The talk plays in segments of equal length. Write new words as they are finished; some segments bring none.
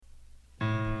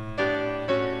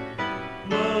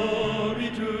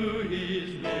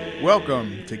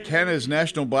Welcome to Canada's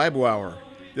National Bible Hour.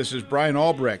 This is Brian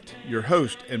Albrecht, your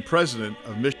host and president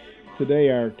of Mission. Today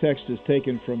our text is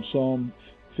taken from Psalm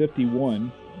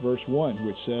 51, verse 1,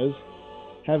 which says,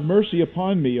 "Have mercy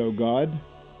upon me, O God,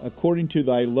 according to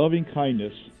thy loving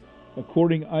kindness,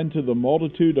 according unto the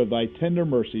multitude of thy tender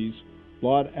mercies,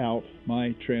 blot out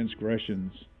my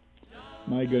transgressions."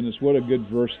 My goodness, what a good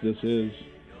verse this is.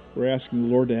 We're asking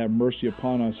the Lord to have mercy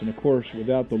upon us, and of course,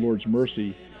 without the Lord's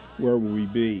mercy, where will we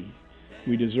be?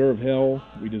 We deserve hell,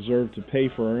 we deserve to pay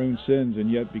for our own sins, and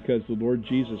yet because the Lord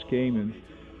Jesus came and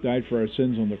died for our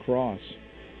sins on the cross,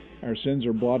 our sins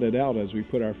are blotted out as we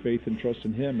put our faith and trust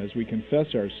in Him. As we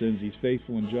confess our sins, He's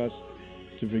faithful and just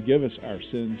to forgive us our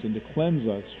sins and to cleanse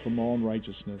us from all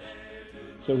unrighteousness.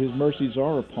 So His mercies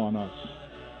are upon us,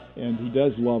 and He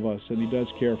does love us, and He does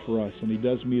care for us, and He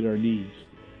does meet our needs,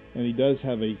 and He does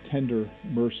have a tender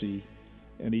mercy,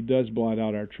 and He does blot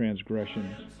out our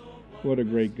transgressions. What a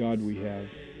great God we have.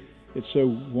 It's so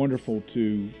wonderful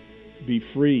to be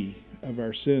free of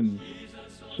our sins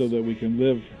so that we can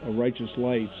live a righteous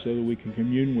life, so that we can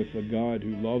commune with the God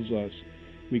who loves us.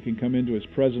 We can come into His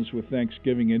presence with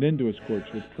thanksgiving and into His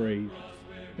courts with praise,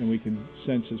 and we can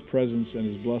sense His presence and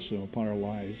His blessing upon our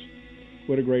lives.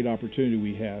 What a great opportunity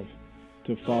we have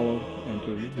to follow and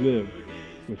to live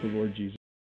with the Lord Jesus.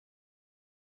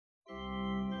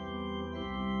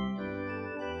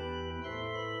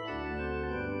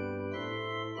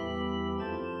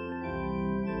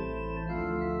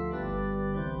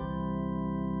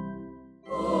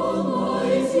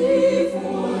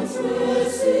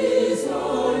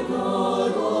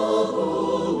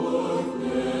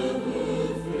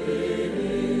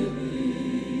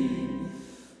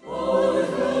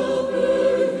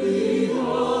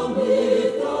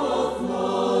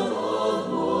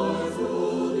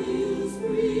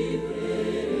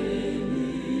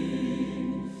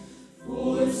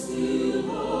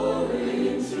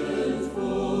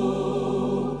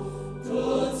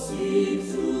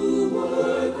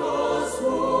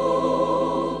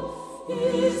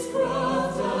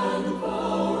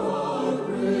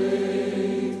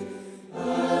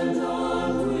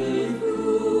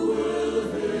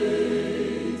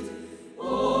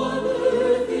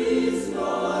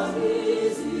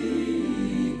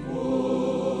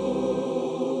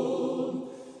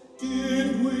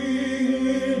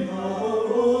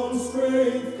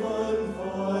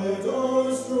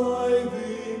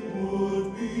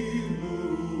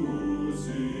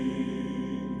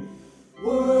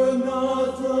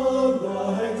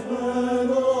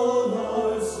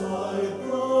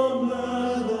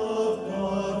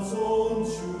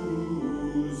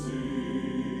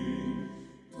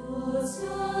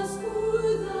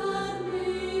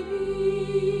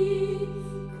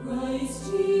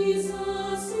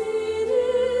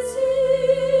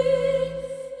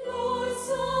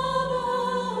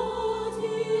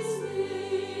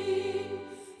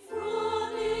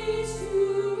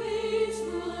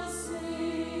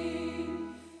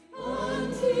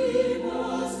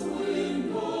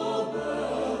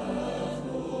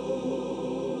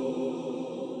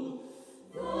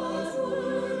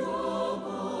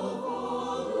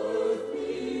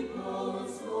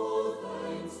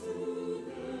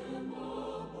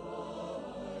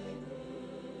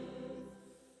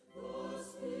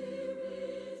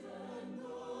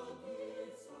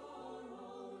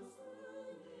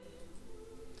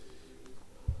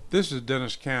 This is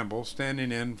Dennis Campbell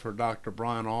standing in for Dr.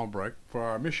 Brian Albrecht for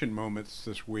our Mission Moments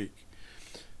this week.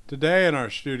 Today in our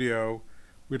studio,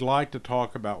 we'd like to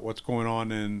talk about what's going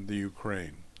on in the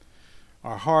Ukraine.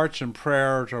 Our hearts and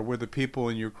prayers are with the people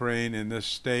in Ukraine in this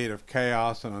state of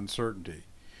chaos and uncertainty.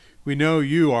 We know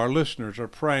you, our listeners, are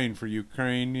praying for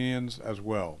Ukrainians as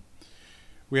well.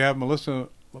 We have Melissa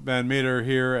Van Meter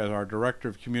here as our Director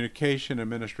of Communication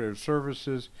and Administrative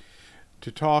Services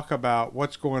to talk about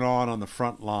what's going on the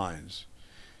front lines.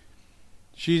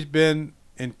 She's been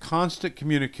in constant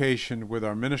communication with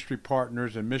our ministry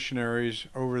partners and missionaries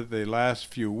over the last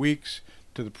few weeks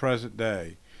to the present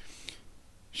day.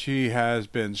 She has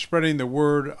been spreading the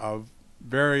word of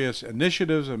various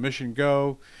initiatives of Mission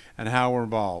Go and how we're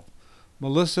involved.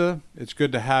 Melissa, it's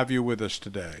good to have you with us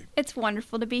today. It's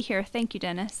wonderful to be here. Thank you,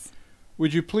 Dennis.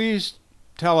 Would you please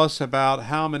tell us about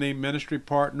how many ministry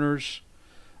partners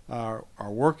are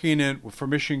working for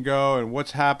Mission Go and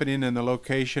what's happening in the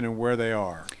location and where they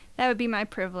are? That would be my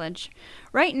privilege.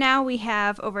 Right now we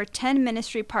have over 10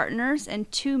 ministry partners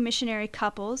and 2 missionary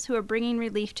couples who are bringing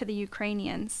relief to the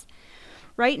Ukrainians.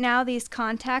 Right now these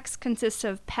contacts consist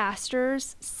of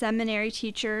pastors, seminary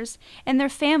teachers, and their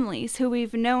families who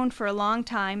we've known for a long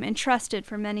time and trusted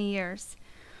for many years.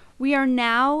 We are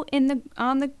now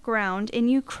on the ground in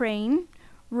Ukraine,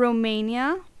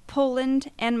 Romania,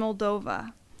 Poland, and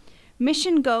Moldova.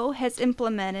 Mission Go has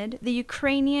implemented the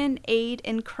Ukrainian Aid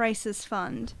and Crisis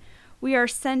Fund. We are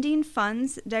sending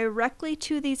funds directly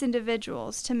to these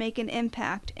individuals to make an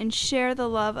impact and share the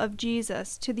love of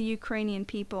Jesus to the Ukrainian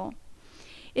people.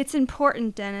 It's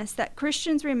important, Dennis, that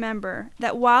Christians remember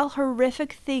that while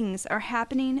horrific things are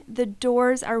happening, the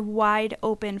doors are wide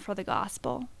open for the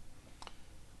gospel.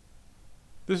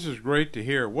 This is great to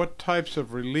hear. What types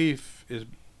of relief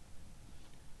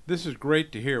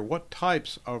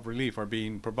are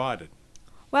being provided?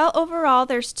 Well, overall,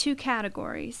 there's two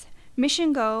categories.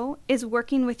 Mission Go is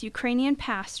working with Ukrainian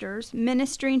pastors,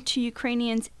 ministering to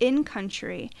Ukrainians in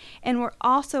country, and we're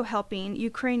also helping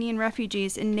Ukrainian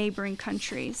refugees in neighboring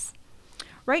countries.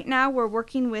 Right now, we're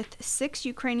working with 6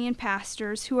 Ukrainian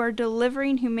pastors who are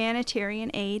delivering humanitarian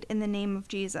aid in the name of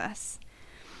Jesus.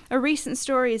 A recent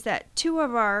story is that 2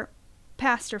 of our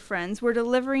pastor friends were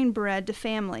delivering bread to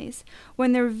families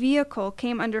when their vehicle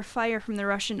came under fire from the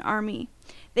Russian army.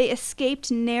 They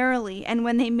escaped narrowly, and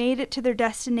when they made it to their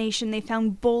destination, they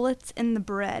found bullets in the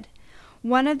bread.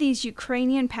 One of these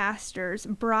Ukrainian pastors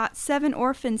brought 7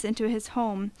 orphans into his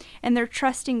home, and they're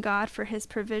trusting God for his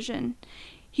provision.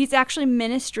 He's actually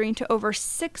ministering to over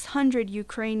 600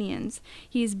 Ukrainians.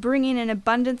 He's bringing an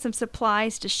abundance of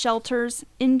supplies to shelters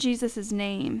in Jesus'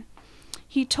 name.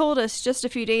 He told us just a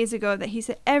few days ago that he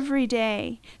said every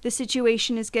day the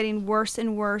situation is getting worse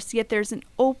and worse, yet there's an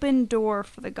open door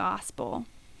for the gospel.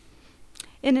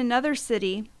 In another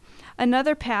city,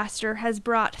 another pastor has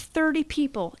brought 30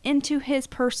 people into his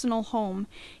personal home.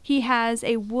 He has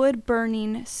a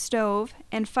wood-burning stove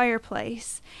and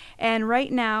fireplace, and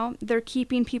right now they're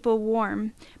keeping people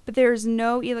warm, but there's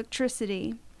no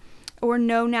electricity or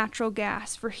no natural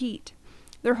gas for heat.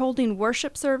 They're holding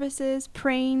worship services,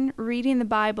 praying, reading the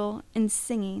Bible, and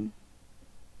singing.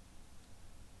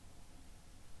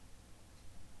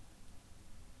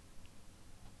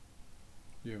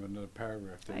 You have another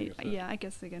paragraph there. I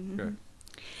guess again. Okay.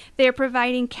 They are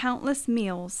providing countless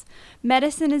meals.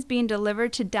 Medicine is being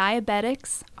delivered to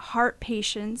diabetics, heart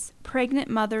patients, pregnant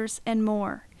mothers, and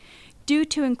more. Due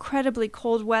to incredibly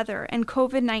cold weather and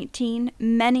COVID-19,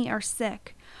 many are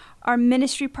sick. Our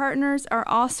ministry partners are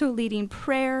also leading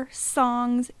prayer,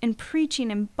 songs, and preaching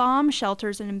in bomb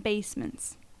shelters and in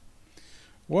basements.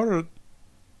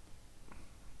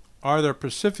 Are there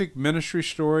specific ministry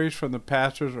stories from the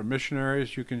pastors or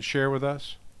missionaries you can share with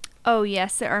us? Oh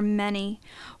yes, there are many.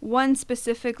 One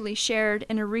specifically shared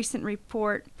in a recent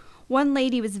report. One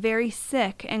lady was very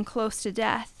sick and close to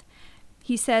death.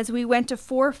 He says, "We went to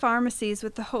 4 pharmacies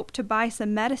with the hope to buy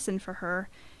some medicine for her.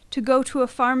 To go to a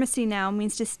pharmacy now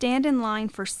means to stand in line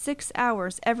for 6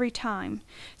 hours every time.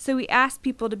 So we asked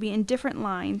people to be in different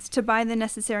lines to buy the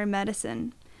necessary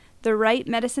medicine. The right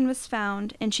medicine was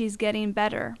found, and she's getting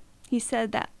better." He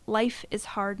said that life is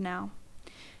hard now.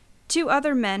 2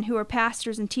 other men who are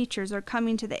pastors and teachers are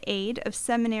coming to the aid of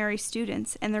seminary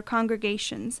students and their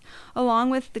congregations,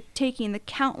 along with taking the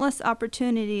countless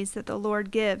opportunities that the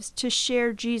Lord gives to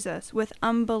share Jesus with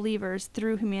unbelievers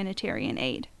through humanitarian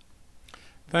aid.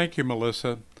 Thank you,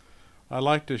 Melissa. I'd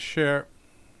like to have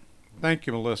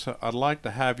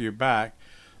you back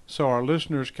so our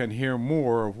listeners can hear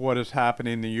more of what is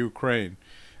happening in the Ukraine.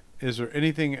 Is there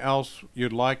anything else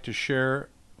you'd like to share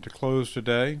to close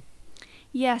today?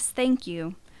 Yes, thank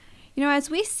you. As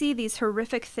we see these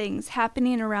horrific things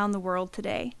happening around the world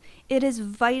today, it is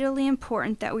vitally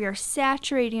important that we are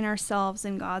saturating ourselves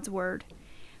in God's Word.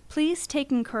 Please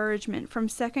take encouragement from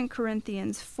 2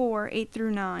 Corinthians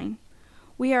 4:8-9.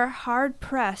 We are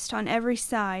hard-pressed on every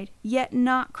side, yet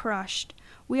not crushed.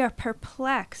 We are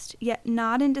perplexed, yet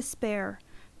not in despair,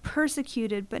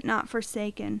 persecuted, but not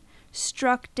forsaken,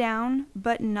 struck down,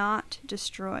 but not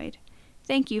destroyed.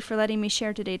 Thank you for letting me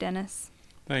share today, Dennis.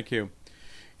 Thank you.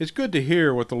 It's good to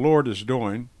hear what the Lord is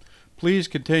doing. Please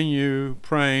continue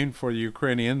praying for the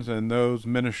Ukrainians and those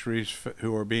ministries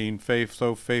who are being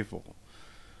so faithful.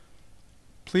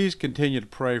 Please continue to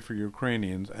pray for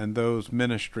Ukrainians and those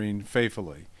ministering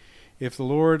faithfully. If the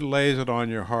Lord lays it on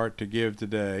your heart to give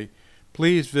today,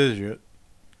 please visit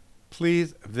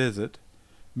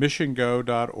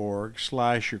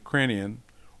missiongo.org/Ukrainian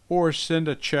or send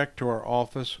a check to our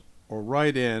office or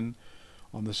write in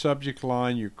on the subject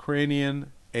line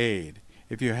Ukrainian Aid.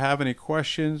 If you have any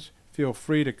questions, feel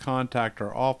free to contact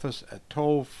our office at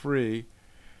toll-free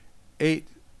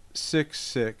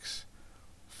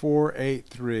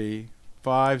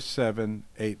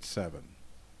 866-483-5787.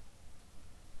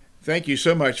 Thank you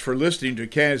so much for listening to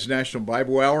Canada's National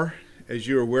Bible Hour. As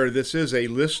you're aware, this is a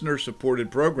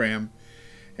listener-supported program,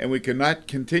 and we cannot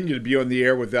continue to be on the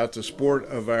air without the support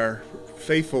of our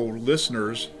faithful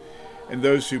listeners and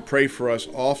those who pray for us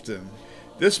often.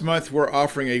 This month we're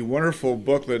offering a wonderful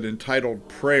booklet entitled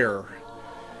Prayer.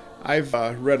 I've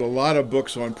read a lot of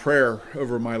books on prayer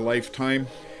over my lifetime,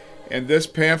 and this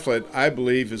pamphlet, I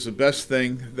believe, is the best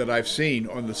thing that I've seen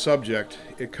on the subject.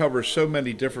 It covers so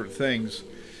many different things.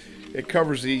 It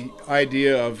covers the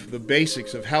idea of the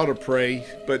basics of how to pray,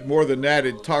 but more than that,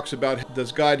 it talks about,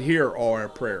 does God hear all our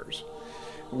prayers?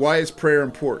 Why is prayer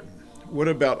important? What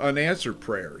about unanswered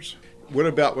prayers? What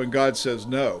about when God says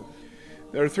no?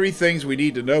 There are three things we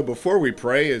need to know before we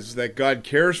pray: is that God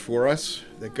cares for us,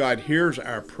 that God hears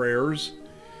our prayers,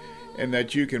 and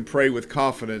that you can pray with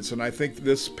confidence. And I think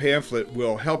this pamphlet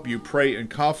will help you pray in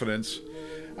confidence.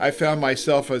 I found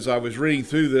myself, as I was reading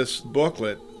through this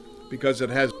booklet, because it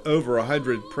has over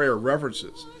 100 prayer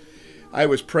references, I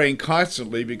was praying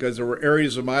constantly because there were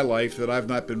areas of my life that I've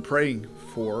not been praying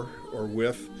for or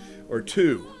with or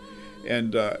to.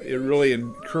 And it really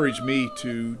encouraged me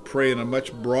to pray in a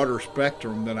much broader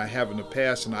spectrum than I have in the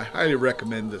past, and I highly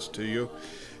recommend this to you.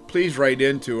 Please write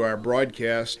into our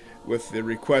broadcast with the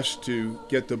request to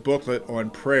get the booklet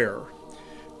on prayer.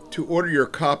 To order your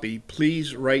copy,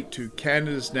 please write to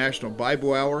Canada's National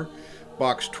Bible Hour,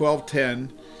 Box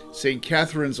 1210, St.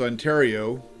 Catharines,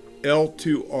 Ontario,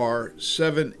 L2R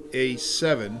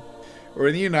 7A7, or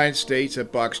in the United States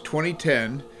at Box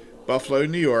 2010, Buffalo,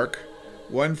 New York,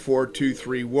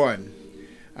 14231.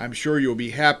 I'm sure you'll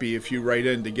be happy if you write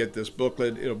in to get this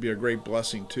booklet. It'll be a great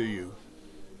blessing to you.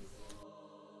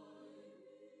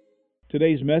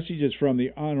 Today's message is from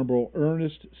the Honorable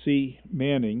Ernest C.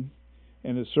 Manning,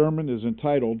 and his sermon is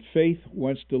entitled, Faith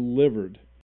Once Delivered.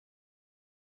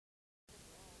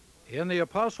 In the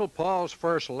Apostle Paul's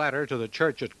first letter to the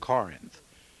church at Corinth,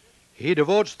 he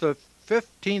devotes the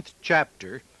 15th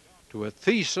chapter to a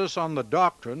thesis on the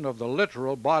doctrine of the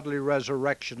literal bodily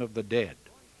resurrection of the dead.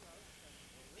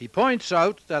 He points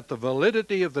out that the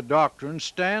validity of the doctrine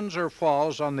stands or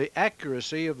falls on the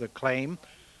accuracy of the claim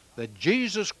that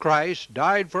Jesus Christ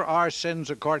died for our sins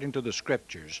according to the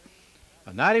Scriptures,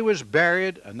 and that he was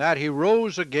buried, and that he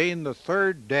rose again the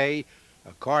third day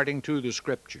according to the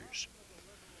Scriptures.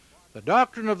 The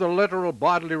doctrine of the literal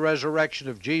bodily resurrection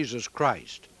of Jesus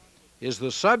Christ is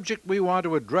the subject we want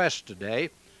to address today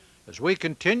as we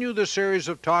continue the series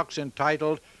of talks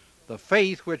entitled, The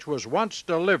Faith Which Was Once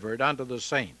Delivered Unto the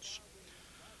Saints.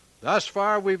 Thus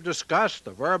far we've discussed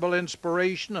the verbal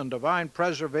inspiration and divine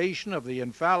preservation of the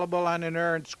infallible and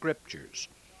inerrant Scriptures,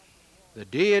 the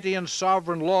deity and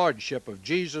sovereign lordship of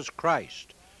Jesus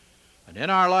Christ, and in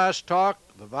our last talk,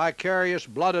 the vicarious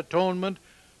blood atonement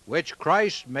which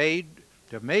Christ made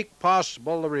to make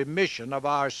possible the remission of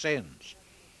our sins.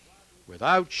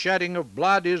 Without shedding of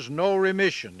blood is no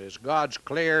remission, is God's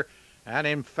clear and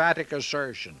emphatic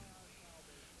assertion.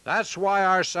 That's why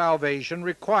our salvation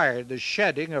required the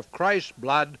shedding of Christ's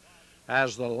blood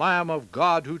as the Lamb of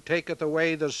God who taketh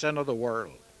away the sin of the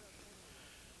world.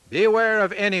 Beware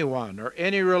of anyone or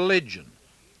any religion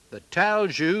that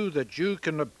tells you that you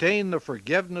can obtain the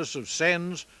forgiveness of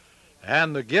sins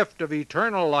and the gift of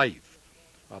eternal life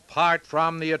apart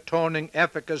from the atoning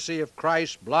efficacy of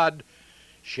Christ's blood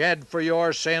shed for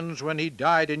your sins when he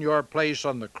died in your place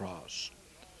on the cross.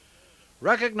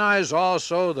 Recognize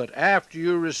also that after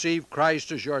you receive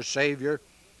Christ as your Savior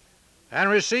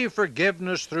and receive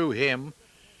forgiveness through him,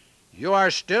 you are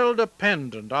still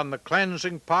dependent on the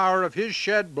cleansing power of his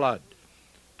shed blood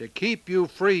to keep you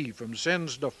free from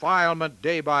sin's defilement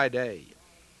day by day.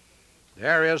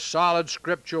 There is solid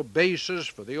scriptural basis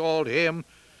for the old hymn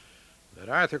that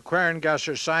Arthur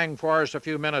Querngasser sang for us a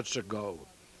few minutes ago.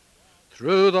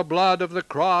 Through the blood of the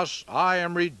cross I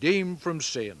am redeemed from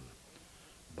sin,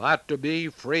 but to be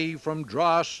free from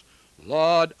dross,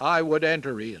 Lord, I would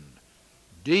enter in,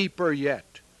 deeper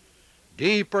yet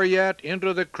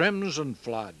into the crimson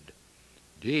flood,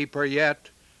 deeper yet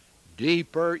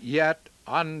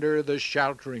under the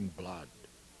sheltering blood.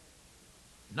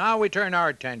 Now we turn our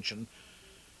attention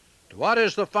to what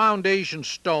is the foundation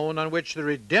stone on which the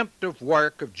redemptive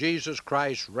work of Jesus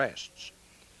Christ rests.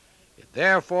 It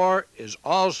therefore is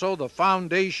also the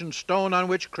foundation stone on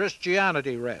which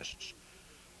Christianity rests.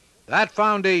 That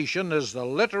foundation is the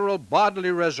literal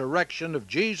bodily resurrection of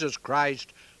Jesus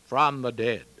Christ from the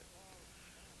dead.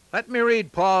 Let me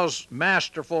read Paul's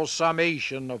masterful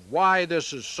summation of why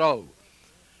this is so,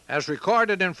 as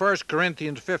recorded in 1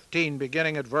 Corinthians 15,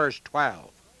 beginning at verse 12.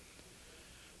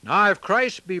 Now if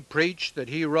Christ be preached that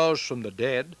he rose from the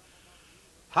dead,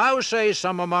 how say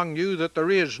some among you that there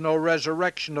is no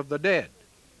resurrection of the dead?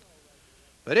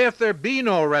 But if there be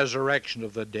no resurrection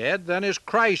of the dead, then is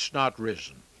Christ not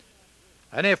risen?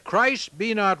 And if Christ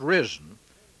be not risen,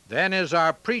 then is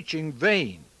our preaching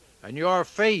vain, and your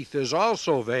faith is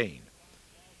also vain.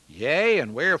 Yea,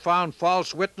 and we are found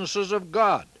false witnesses of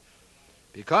God,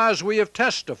 because we have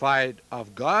testified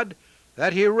of God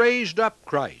that he raised up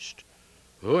Christ,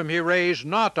 whom he raised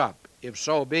not up, if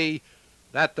so be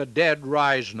that the dead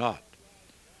rise not.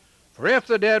 For if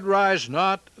the dead rise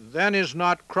not, then is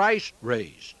not Christ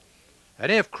raised.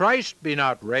 And if Christ be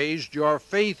not raised, your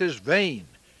faith is vain,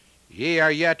 ye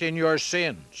are yet in your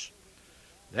sins.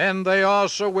 Then they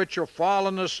also which are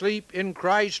fallen asleep in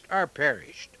Christ are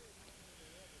perished.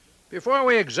 Before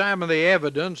we examine the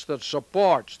evidence that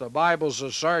supports the Bible's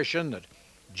assertion that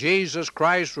Jesus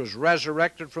Christ was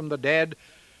resurrected from the dead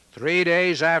 3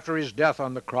 days after his death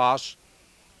on the cross,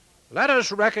 let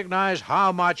us recognize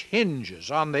how much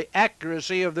hinges on the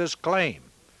accuracy of this claim.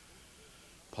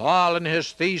 Paul in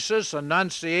his thesis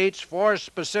enunciates 4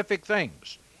 specific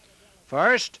things.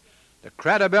 First, the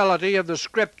credibility of the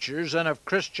Scriptures and of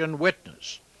Christian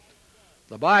witness.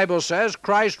 The Bible says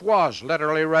Christ was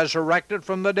literally resurrected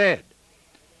from the dead.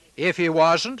 If he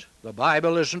wasn't, the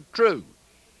Bible isn't true.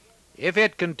 If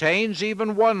it contains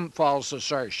even one false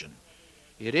assertion,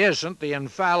 it isn't the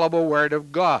infallible Word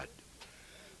of God.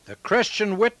 The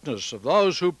Christian witness of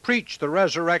those who preach the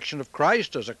resurrection of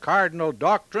Christ as a cardinal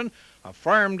doctrine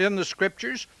affirmed in the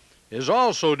Scriptures is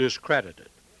also discredited.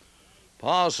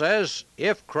 Paul says,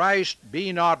 if Christ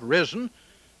be not risen,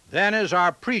 then is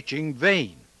our preaching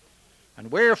vain.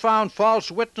 And we are found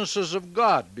false witnesses of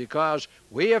God, because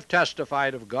we have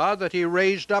testified of God that he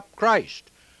raised up Christ,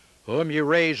 whom ye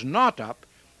raised not up,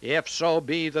 if so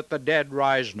be that the dead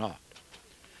rise not.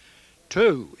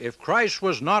 2. If Christ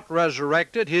was not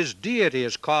resurrected, his deity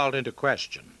is called into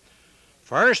question.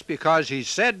 First, because he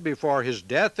said before his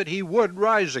death that he would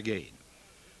rise again.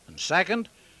 And second,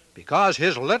 because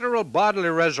his literal bodily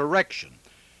resurrection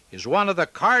is one of the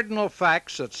cardinal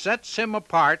facts that sets him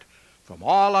apart from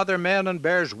all other men and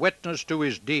bears witness to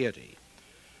his deity.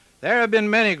 There have been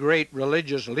many great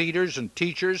religious leaders and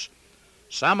teachers.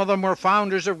 Some of them were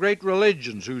founders of great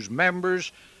religions whose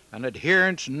members and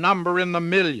adherents number in the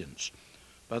millions.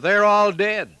 But they're all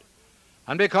dead.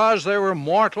 And because they were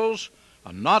mortals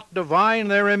and not divine,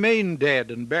 they remain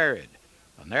dead and buried.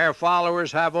 And their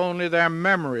followers have only their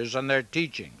memories and their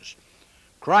teachings.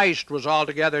 Christ was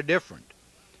altogether different.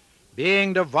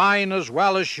 Being divine as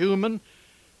well as human,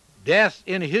 death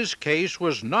in his case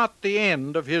was not the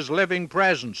end of his living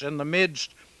presence in the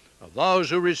midst of those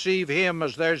who receive him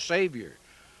as their Savior.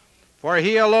 For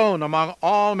he alone among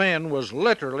all men was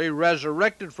literally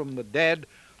resurrected from the dead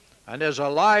and is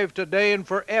alive today and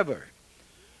forever.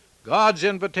 God's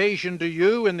invitation to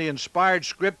you in the inspired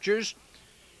Scriptures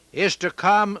is to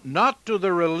come not to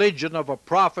the religion of a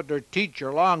prophet or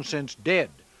teacher long since dead,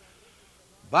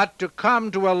 but to come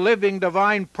to a living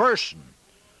divine person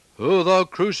who, though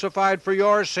crucified for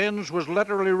your sins, was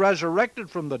literally resurrected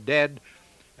from the dead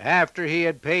after he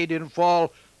had paid in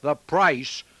full the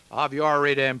price of your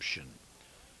redemption.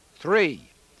 3.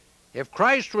 If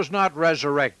Christ was not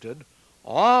resurrected,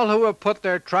 all who have put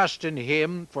their trust in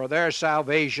him for their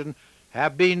salvation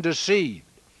have been deceived.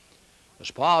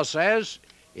 As Paul says,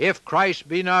 if Christ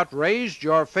be not raised,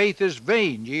 your faith is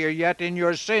vain, ye are yet in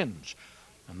your sins.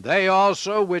 And they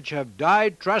also which have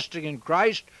died trusting in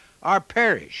Christ are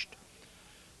perished.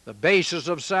 The basis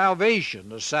of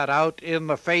salvation, as set out in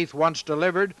the faith once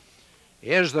delivered,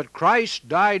 is that Christ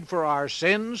died for our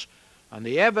sins, and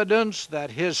the evidence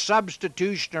that his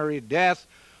substitutionary death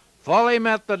fully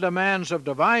met the demands of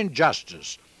divine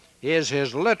justice is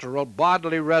his literal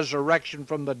bodily resurrection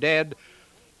from the dead,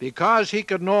 because he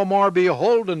could no more be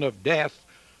holden of death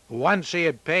once he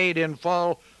had paid in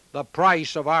full the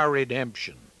price of our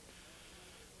redemption.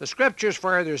 The Scriptures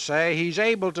further say he's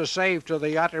able to save to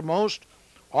the uttermost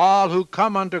all who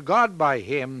come unto God by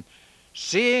him,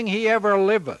 seeing he ever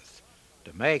liveth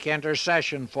to make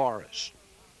intercession for us.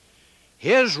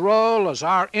 His role as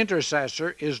our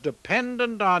intercessor is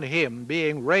dependent on him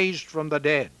being raised from the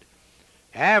dead,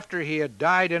 after he had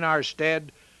died in our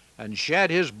stead and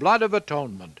shed his blood of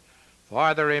atonement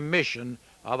for the remission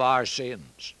of our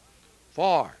sins.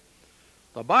 4.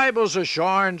 The Bible's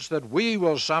assurance that we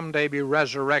will someday be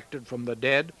resurrected from the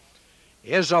dead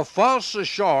is a false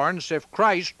assurance if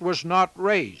Christ was not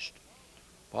raised.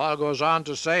 Paul goes on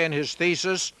to say in his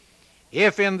thesis,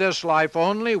 if in this life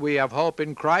only we have hope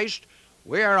in Christ,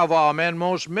 we are of all men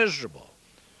most miserable.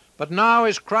 But now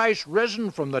is Christ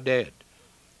risen from the dead,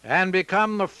 and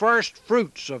become the first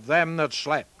fruits of them that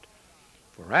slept.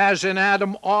 For as in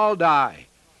Adam all die,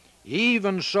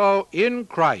 even so in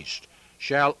Christ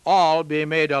shall all be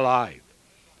made alive.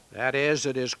 That is,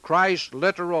 it is Christ's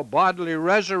literal bodily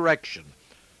resurrection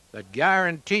that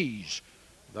guarantees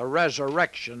the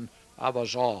resurrection of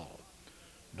us all.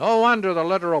 No wonder the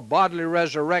literal bodily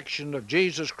resurrection of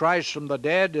Jesus Christ from the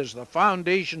dead is the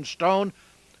foundation stone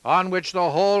on which the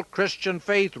whole Christian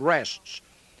faith rests,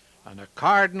 and a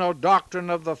cardinal doctrine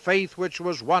of the faith which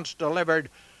was once delivered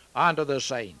unto the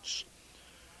saints.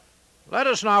 Let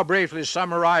us now briefly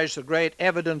summarize the great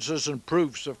evidences and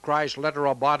proofs of Christ's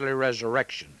literal bodily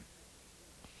resurrection.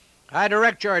 I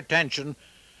direct your attention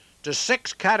to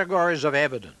 6 categories of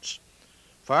evidence.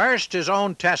 First, his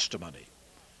own testimony.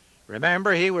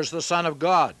 Remember, he was the Son of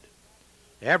God.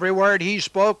 Every word he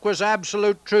spoke was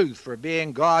absolute truth, for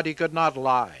being God he could not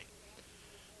lie.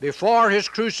 Before his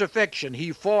crucifixion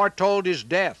he foretold his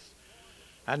death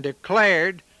and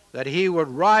declared that he would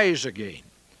rise again.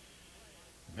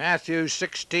 Matthew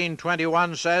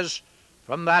 16:21 says,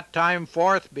 "From that time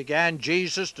forth began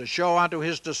Jesus to show unto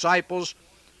his disciples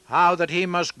how that he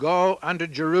must go unto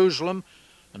Jerusalem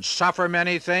and suffer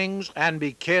many things, and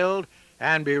be killed,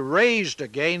 and be raised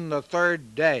again the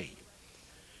 3rd day."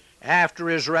 After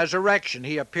his resurrection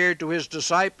he appeared to his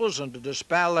disciples, and to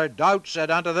dispel their doubts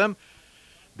said unto them,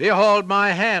 "Behold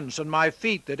my hands and my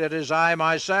feet, that it is I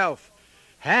myself.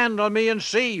 Handle me and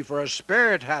see, for a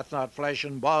spirit hath not flesh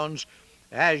and bones,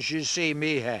 as ye see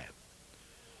me have."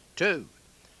 2.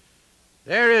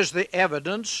 There is the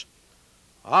evidence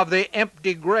of the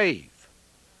empty grave.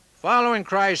 Following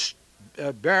Christ's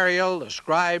burial, the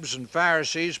scribes and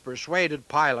Pharisees persuaded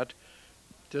Pilate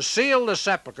to seal the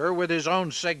sepulchre with his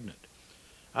own signet,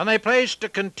 and they placed a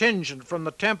contingent from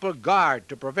the temple guard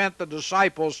to prevent the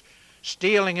disciples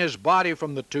stealing his body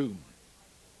from the tomb.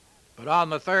 But on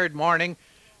the 3rd morning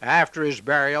after his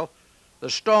burial, the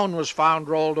stone was found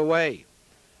rolled away,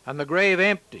 and the grave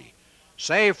empty,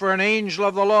 save for an angel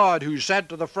of the Lord, who said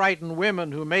to the frightened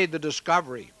women who made the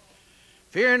discovery,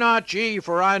 "Fear not ye,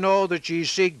 for I know that ye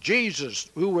seek Jesus,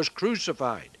 who was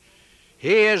crucified.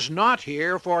 He is not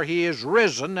here, for he is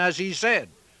risen, as he said.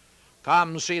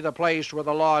 Come see the place where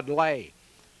the Lord lay,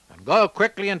 and go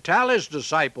quickly and tell his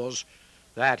disciples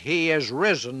that he is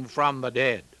risen from the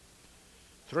dead."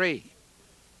 3.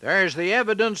 There is the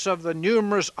evidence of the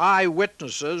numerous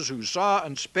eyewitnesses who saw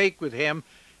and spake with him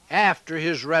after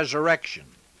his resurrection.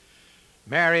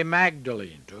 Mary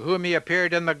Magdalene, to whom he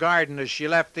appeared in the garden as she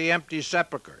left the empty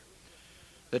sepulchre.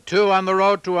 The 2 on the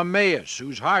road to Emmaus,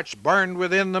 whose hearts burned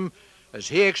within them as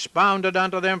he expounded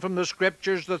unto them from the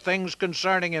Scriptures the things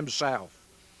concerning himself.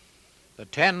 The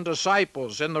 10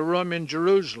 disciples in the room in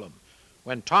Jerusalem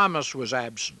when Thomas was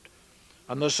absent,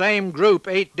 and the same group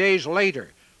 8 days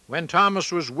later when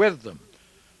Thomas was with them,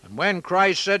 and when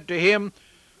Christ said to him,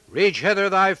 "Reach hither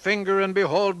thy finger, and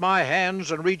behold my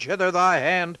hands, and reach hither thy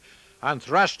hand, and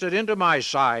thrust it into my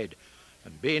side,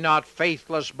 and be not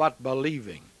faithless but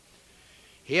believing."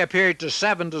 He appeared to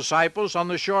 7 disciples on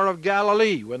the shore of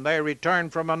Galilee when they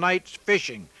returned from a night's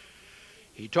fishing.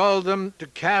 He told them to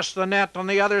cast the net on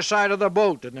the other side of the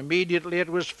boat, and immediately it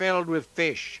was filled with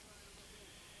fish.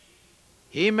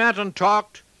 He met and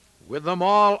talked with them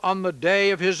all on the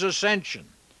day of his ascension,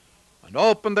 and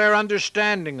opened their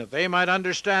understanding that they might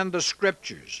understand the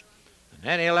Scriptures. And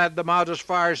then he led them out as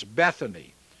far as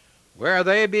Bethany, where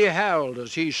they beheld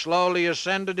as he slowly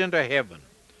ascended into heaven.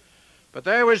 But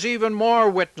there was even more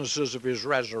witnesses of his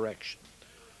resurrection.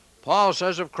 Paul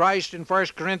says of Christ in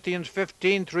 1 Corinthians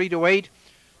 15:3-8,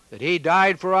 that he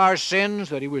died for our sins,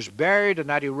 that he was buried, and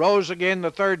that he rose again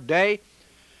the 3rd day,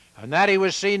 and that he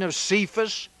was seen of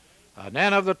Cephas, and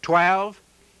then of the 12,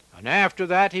 and after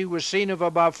that he was seen of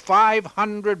above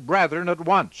 500 brethren at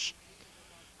once.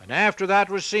 And after that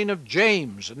was seen of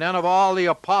James, and then of all the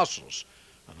apostles.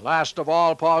 And last of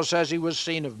all, Paul says he was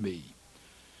seen of me.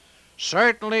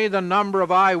 Certainly the number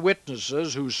of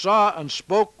eyewitnesses who saw and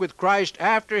spoke with Christ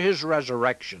after his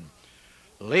resurrection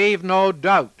leave no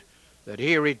doubt that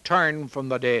he returned from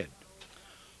the dead.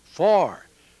 4.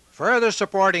 Further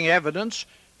supporting evidence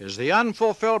is the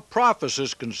unfulfilled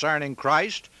prophecies concerning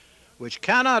Christ, which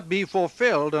cannot be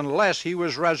fulfilled unless he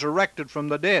was resurrected from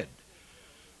the dead.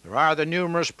 There are the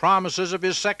numerous promises of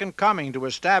his second coming to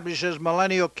establish his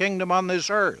millennial kingdom on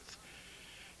this earth.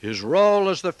 His role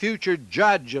as the future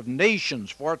judge of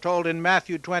nations foretold in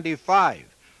Matthew 25,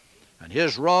 and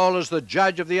his role as the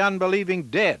judge of the unbelieving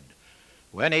dead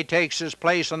when he takes his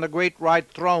place on the great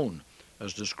white throne,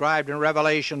 as described in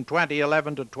Revelation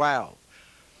 20:11-12.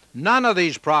 None of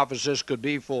these prophecies could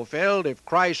be fulfilled if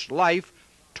Christ's life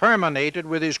terminated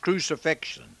with his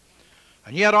crucifixion.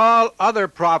 And yet all other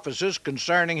prophecies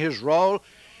concerning his role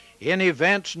in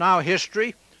events now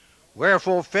history were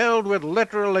fulfilled with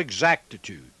literal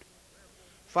exactitude.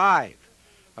 5.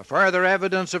 A further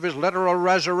evidence of his literal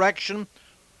resurrection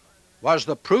was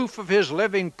the proof of his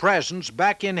living presence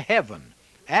back in heaven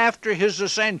after his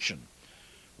ascension,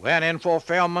 when in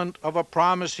fulfillment of a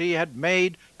promise he had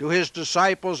made to his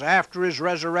disciples after his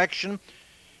resurrection,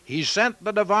 he sent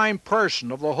the divine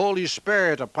person of the Holy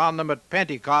Spirit upon them at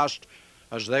Pentecost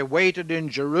as they waited in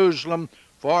Jerusalem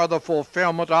for the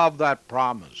fulfillment of that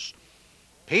promise.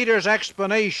 Peter's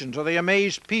explanation to the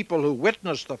amazed people who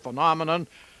witnessed the phenomenon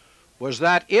was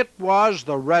that it was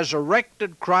the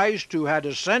resurrected Christ who had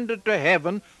ascended to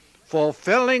heaven,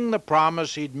 fulfilling the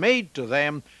promise he'd made to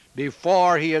them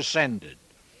before he ascended.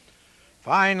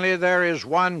 Finally, there is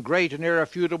one great and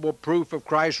irrefutable proof of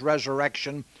Christ's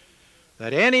resurrection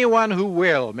that anyone who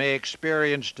will may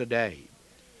experience today.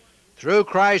 Through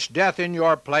Christ's death in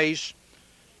your place,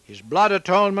 his blood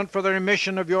atonement for the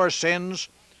remission of your sins,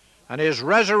 and his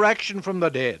resurrection from the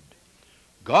dead,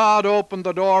 God opened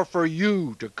the door for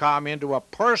you to come into a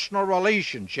personal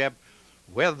relationship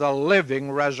with the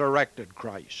living resurrected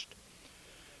Christ.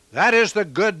 That is the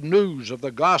good news of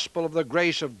the gospel of the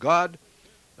grace of God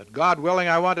that, God willing,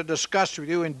 I want to discuss with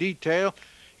you in detail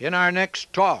in our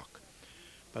next talk.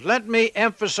 But let me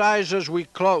emphasize as we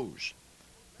close,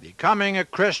 becoming a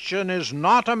Christian is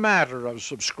not a matter of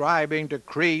subscribing to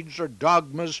creeds or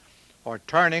dogmas or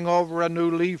turning over a new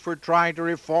leaf or trying to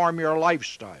reform your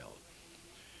lifestyle.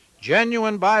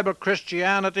 Genuine Bible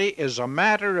Christianity is a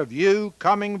matter of you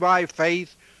coming by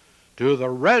faith to the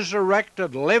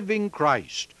resurrected living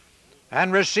Christ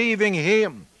and receiving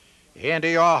him into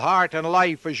your heart and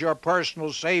life as your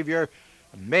personal Savior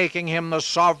and making him the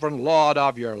sovereign Lord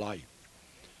of your life.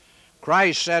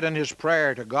 Christ said in his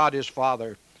prayer to God his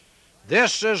Father,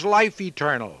 "This is life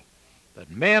eternal, that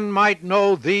men might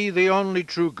know thee, the only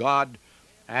true God,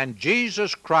 and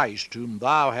Jesus Christ, whom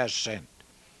thou hast sent."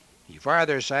 He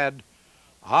further said,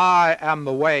 "I am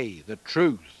the way, the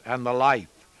truth, and the life.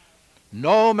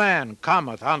 No man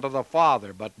cometh unto the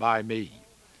Father but by me."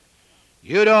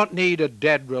 You don't need a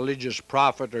dead religious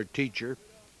prophet or teacher.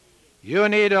 You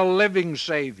need a living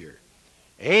Savior,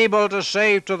 able to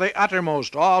save to the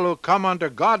uttermost all who come unto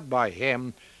God by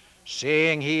him,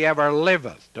 seeing he ever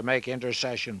liveth to make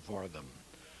intercession for them.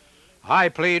 I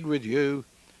plead with you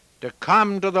to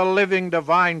come to the living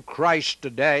divine Christ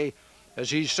today, as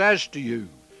he says to you,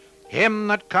 "Him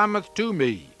that cometh to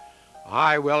me,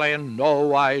 I will in no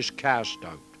wise cast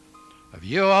out." Have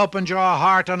you opened your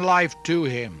heart and life to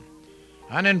him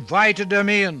and invited him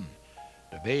in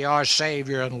to be your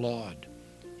Savior and Lord?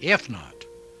 If not,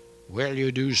 will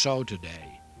you do so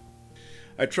today?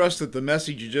 I trust that the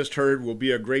message you just heard will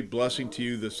be a great blessing to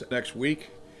you this next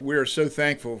week. We are so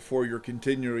thankful for your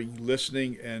continuing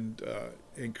listening and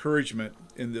encouragement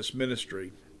in this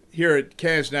ministry. Here at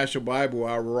Canada's National Bible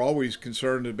Hour, we're always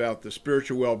concerned about the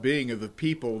spiritual well-being of the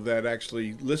people that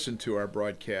actually listen to our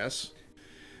broadcasts.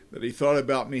 That he thought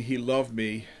about me, he loved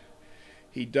me,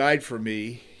 he died for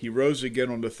me, he rose again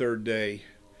on the third day.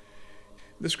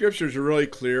 The scriptures are really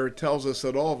clear. It tells us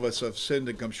that all of us have sinned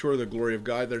and come short of the glory of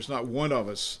God. There's not one of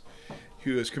us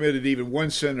who has committed even one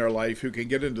sin in our life who can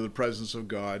get into the presence of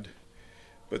God.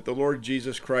 But the Lord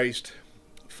Jesus Christ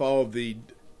followed the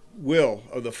will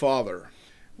of the Father.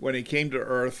 When he came to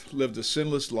earth, lived a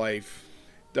sinless life,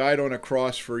 died on a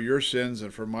cross for your sins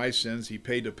and for my sins. He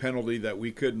paid a penalty that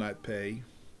we could not pay.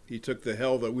 He took the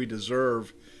hell that we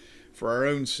deserve for our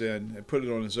own sin and put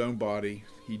it on his own body.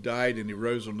 He died and he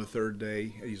rose on the third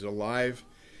day. He's alive.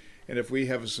 And if we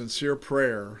have a sincere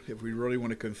prayer, if we really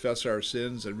want to confess our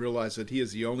sins and realize that he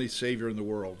is the only Savior in the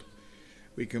world,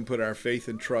 we can put our faith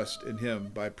and trust in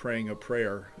him by praying a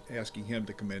prayer, asking him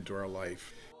to come into our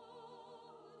life.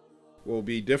 Will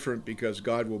be different because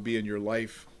God will be in your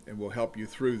life and will help you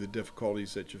through the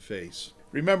difficulties that you face.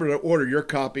 Remember to order your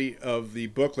copy of the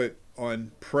booklet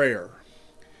on prayer.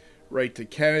 Write to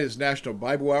Canada's National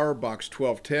Bible Hour, Box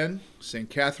 1210, St.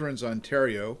 Catharines,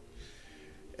 Ontario,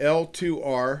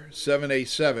 L2R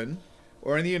 7A7,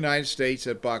 or in the United States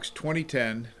at Box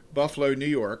 2010, Buffalo, New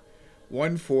York,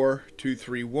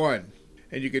 14231.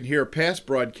 And you can hear past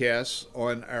broadcasts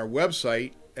on our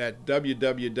website at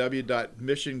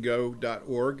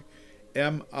www.missiongo.org,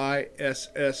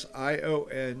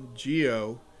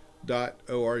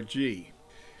 missiongo.org.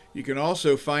 You can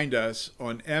also find us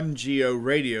on MGO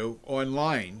Radio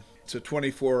online. It's a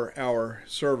 24-hour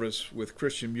service with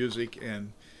Christian music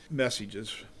and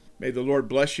messages. May the Lord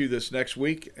bless you this next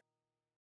week.